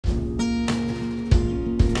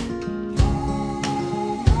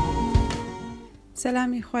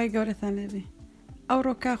سەلامی خوای گەورەتان لێبێ.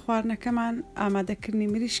 ئەوڕۆکە خواردنەکەمان ئامادەکردنی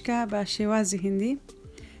مریشکە بە شێوازی ھیندی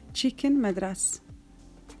چیکن مەدراس.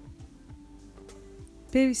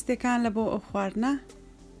 پێویستەکان لە بۆ ئەو خواردنە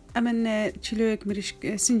ئەمن چیلۆیەک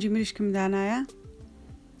سنگی مریشکم دانایە،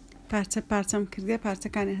 پارچە پارچەم کردێ،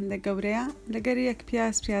 پارچەکانی هەندێک گەورەیە، لەگەر یەک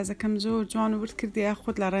پیازەکەم زۆر جوان و ورد کردەیە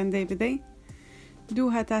خۆت لە ڕێندەی بدەی، 2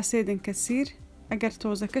 هەتا 3 دنکە سیر، ئەگەر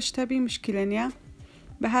تۆزەکەش تەبی مشکلە نییە.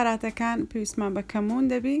 بەهاراتەکان پێویستمان بە کەمون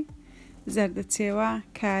دەبی، زەردەچێوە،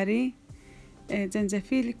 کاری،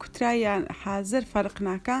 جەنجەفیلی کوترا یان حازر فەرق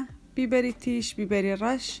ناکە، بیبەری تیش، بیبەری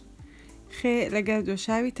ڕەش، خێ لەگەر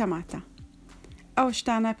دۆشاوی تەماتە. ئەو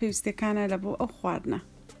شتانە پێویستەکانە لە بۆ ئەو خواردنە.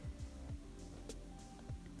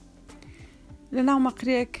 لە ناو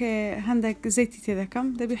مەقرەیەک هەندێک زەیتی تێدەکەم،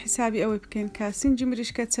 دەبی حسابی ئەوەی بکەین کە سنگی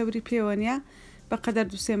مریشکە چەوری پێوە نیە، بەقەدەر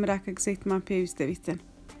 2-3 مراکەک زەیتمان پێویست دەبیتن.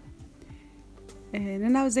 لە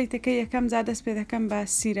ناو زەیتەکەی یەکەم جا دەست پێ دەکەم بە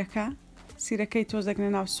سیرەکەی تۆزێک لە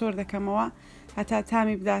ناو سۆر دەکەمەوە هەتا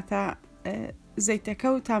تامی بداتە زەیتەکە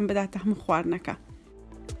و تام بداتە هەموو خواردنەکە.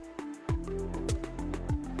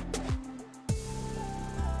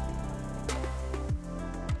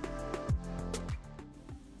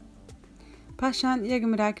 پاشان یەک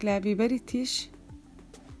مراک لە بیبەری تیش،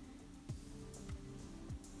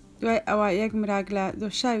 دوای ئەوە یەک مراک لە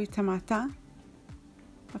دۆشاوی تەماتە،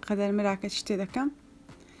 بەقەدەر مراکە شتێ دەکەم.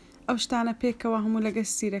 ئەو شتانە پێکەوە هەموو لەگە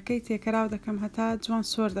سیرەکەی تێکەراو دەکەم هەتا جوان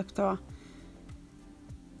سۆر دەبتەوە.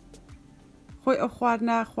 خۆی ئەو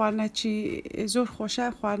خواردنەکی زۆر خۆشە،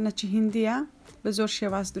 خواردنەکی ھیندیە، بە زۆر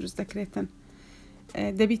شێواز دروست دەکرێتن.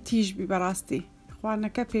 دەبی تیژ بی بەڕاستی،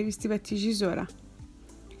 خواردنەکە پێویستی بە تیژی زۆرە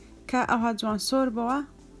کە ئەوها جوان سۆر بەوە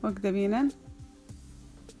وەک دەبینن.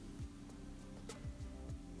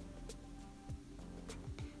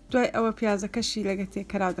 دوای ئەوە پیازەکەشی لەگە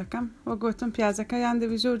تێکەراو دەکەم، وە گوتم پیازەکە یان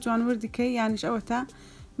دەبی زۆر جوان وردیکەی یانیش ئەوە تا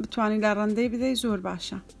بتوانی لە ڕەندەی بدەی زۆر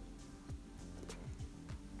باشە.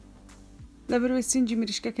 لە بەروەی سنگی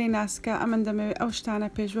مریشکەکەی ناسکە ئەمن دەمەوێت ئەو شتانە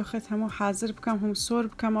پێشوەخت هەموو حازر بکەم، هەموو سۆر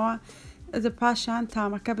بکەمەوە، پاشان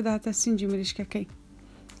تامەکە بداتە سنگی مریشکەکەی.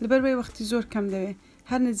 لە بەروەی وەختی زۆر کەم دەوێت،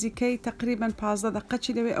 هەر نزیکەی تقریباً 15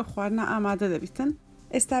 دقەی دەوێت ئەو خواردنە ئامادە دەبیتن.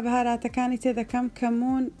 ئێستا بەهاراتەکانی تێدەکەم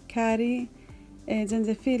کەمون، کاری،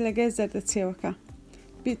 جەنجەفیل لەگەڵ زەردەچێوەکە.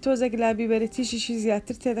 تۆزێک لا بیبەرە تیشیشی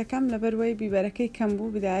زیاتر تێدەکەم لە بەروەی بیبەرەکەی کەم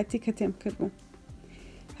بوو بدایەتی کە تێم کردبوو.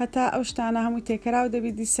 هەتا ئەو شتانە هەمووی تێکەراو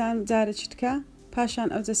دەبی دیسان جارێکی تکە، پاشان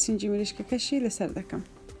ئەوجە سنگی مریشکەکەشی لەسەر دەکەم.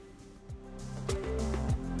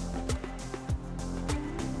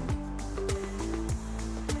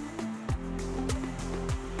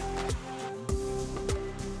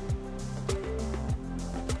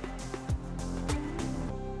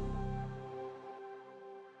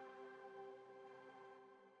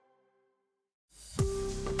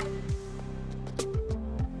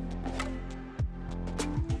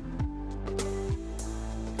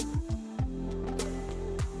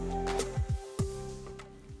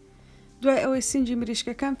 دوای ئەوەی سنگی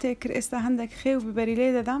مریشکەکەم تێکرد، ئێستا هەندێک خێ و بیبەری لێ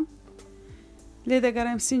دەدەم، لێ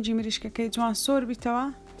دەگەڕێم سنگی مریشکەکەی جوان سۆر بیتەوە.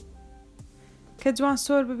 کە جوان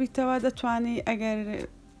سۆر ببیتەوە دەتوانی ئەگەر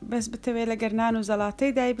بەس بتەوێت لەگەر نان و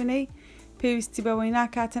زەڵاتەی دایبنەی پێویستی بەوەی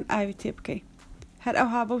ناکاتن ئاوی تێ بکەی. هەر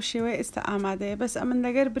ئەوها بەو شێوەیە ئێستا ئامادەیە، بەس ئەمن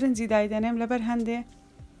لەگەر برنجی دایدەنێم لەبەر هەندێ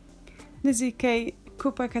نزیکەی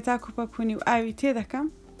کوپەکە تا کوپەکوونی و ئاوی تێ دەکەم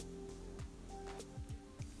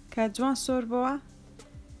کە جوان سۆر بەوە.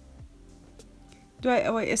 دوای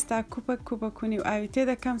ئەوەی ئێستا کوپەکوونی و ئاوی تێ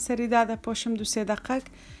دەکەم، سەریدا دەپۆشم 2-3 دقەک،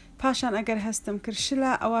 پاشان ئەگەر هەستم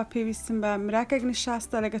کرشلە ئەوە پێویستم بە مراکێک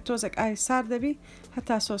نیشاستە لەگە تۆزێک ئاوی سار دەبی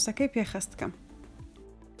هەتا سۆسەکەی پێخستکەم.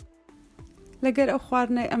 لەگەر ئەو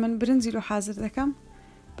خواردنەی ئەمن برنجی لۆ حازر دەکەم.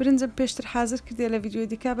 برنجم پێشتر حازر کردێ لە ڤیدیۆ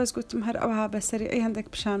دیکە، بەس گوتم هەر ئەوها بە سەریعی هەندێک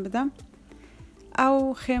پیشان بدەم. ئاو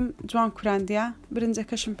خێم جوان کوراندیە،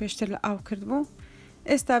 برنجەکەشم پێشتر لە ئاو کردبوو.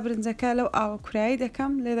 ئێستا برنجەکە لەو ئاوە کورایی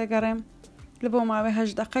دەکەم، لێ دەگەڕێم لە بۆ ماوەی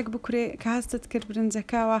 8 دقەک بکورێ کە هەستت کرد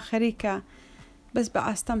برنجەکەوە خەریکە، بەس بە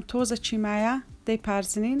ئاستەم تۆزە چیمایە دەی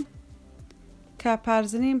پارزنین، کە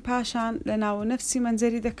پارزنین پاشان لە ناو نەفسی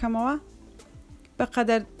مەنجەری دەکەمەوە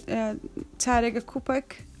بەقەدەر چارێگە کوپەک،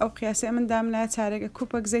 ئەو قیاسی من دامنایە چارێگە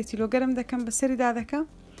کوپەک زەیتی لۆ گەرم دەکەم بەسەریدا دەکەم،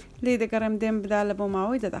 لێ دەگەڕێم دێم بدا لە بۆ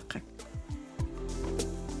ماوەی 10 دقەک.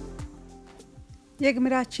 یەک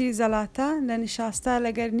مراکی زەڵاتە لە نیشاستا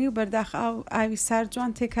لەگەر نیو بەرداخ ئاوی سار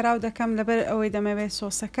جوان تێکەراو دەکەم لەبەر ئەوەی دەمەوێت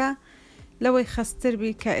سۆسەکە لەوەی خەستر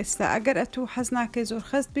بی کە ئێستا ئەگەر ئەتوو حەز ناکەی زۆر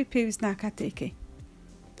خەست بی پێویست ناکات تێکەی.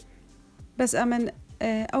 بەس ئەمن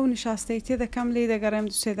ئەو نیشاستەی تێ دەکەم، لێ دەگەڕێم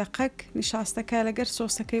 2-3 دقەک نیشاستەکە لەگەر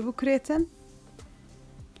سۆسەکەی بکرێتن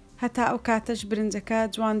هەتا ئەو کاتەش برنجەکە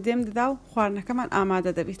جوان دێم دەدا و خواردنەکەمان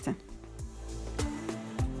ئامادە دەبیتن.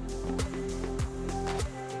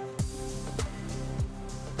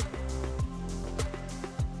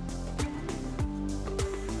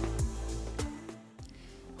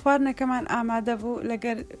 خواردنەکەمان ئامادە بوو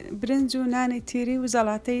لەگەر برنج و نانی تیری و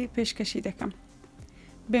زەڵاتەی پێشکەشی دەکەم.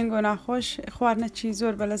 بێنگۆ ناخۆش خواردنەکی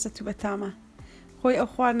زۆر بەلەزەت و بەتامە. خۆی ئەو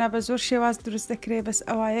خواردنە بە زۆر شێواز دروست دەکرێت بەس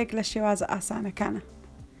ئەوایەک لە شێوازە ئاسانەکانە.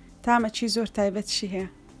 تامەکی زۆر تایبەتشی هەیە.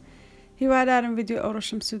 هیوادارم ڤیدیۆ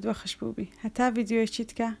ئەوڕۆشم سوود بەخش بووبی. هەتا ڤیدیۆیەکی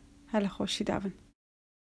تکە هەلە خۆشی دابن.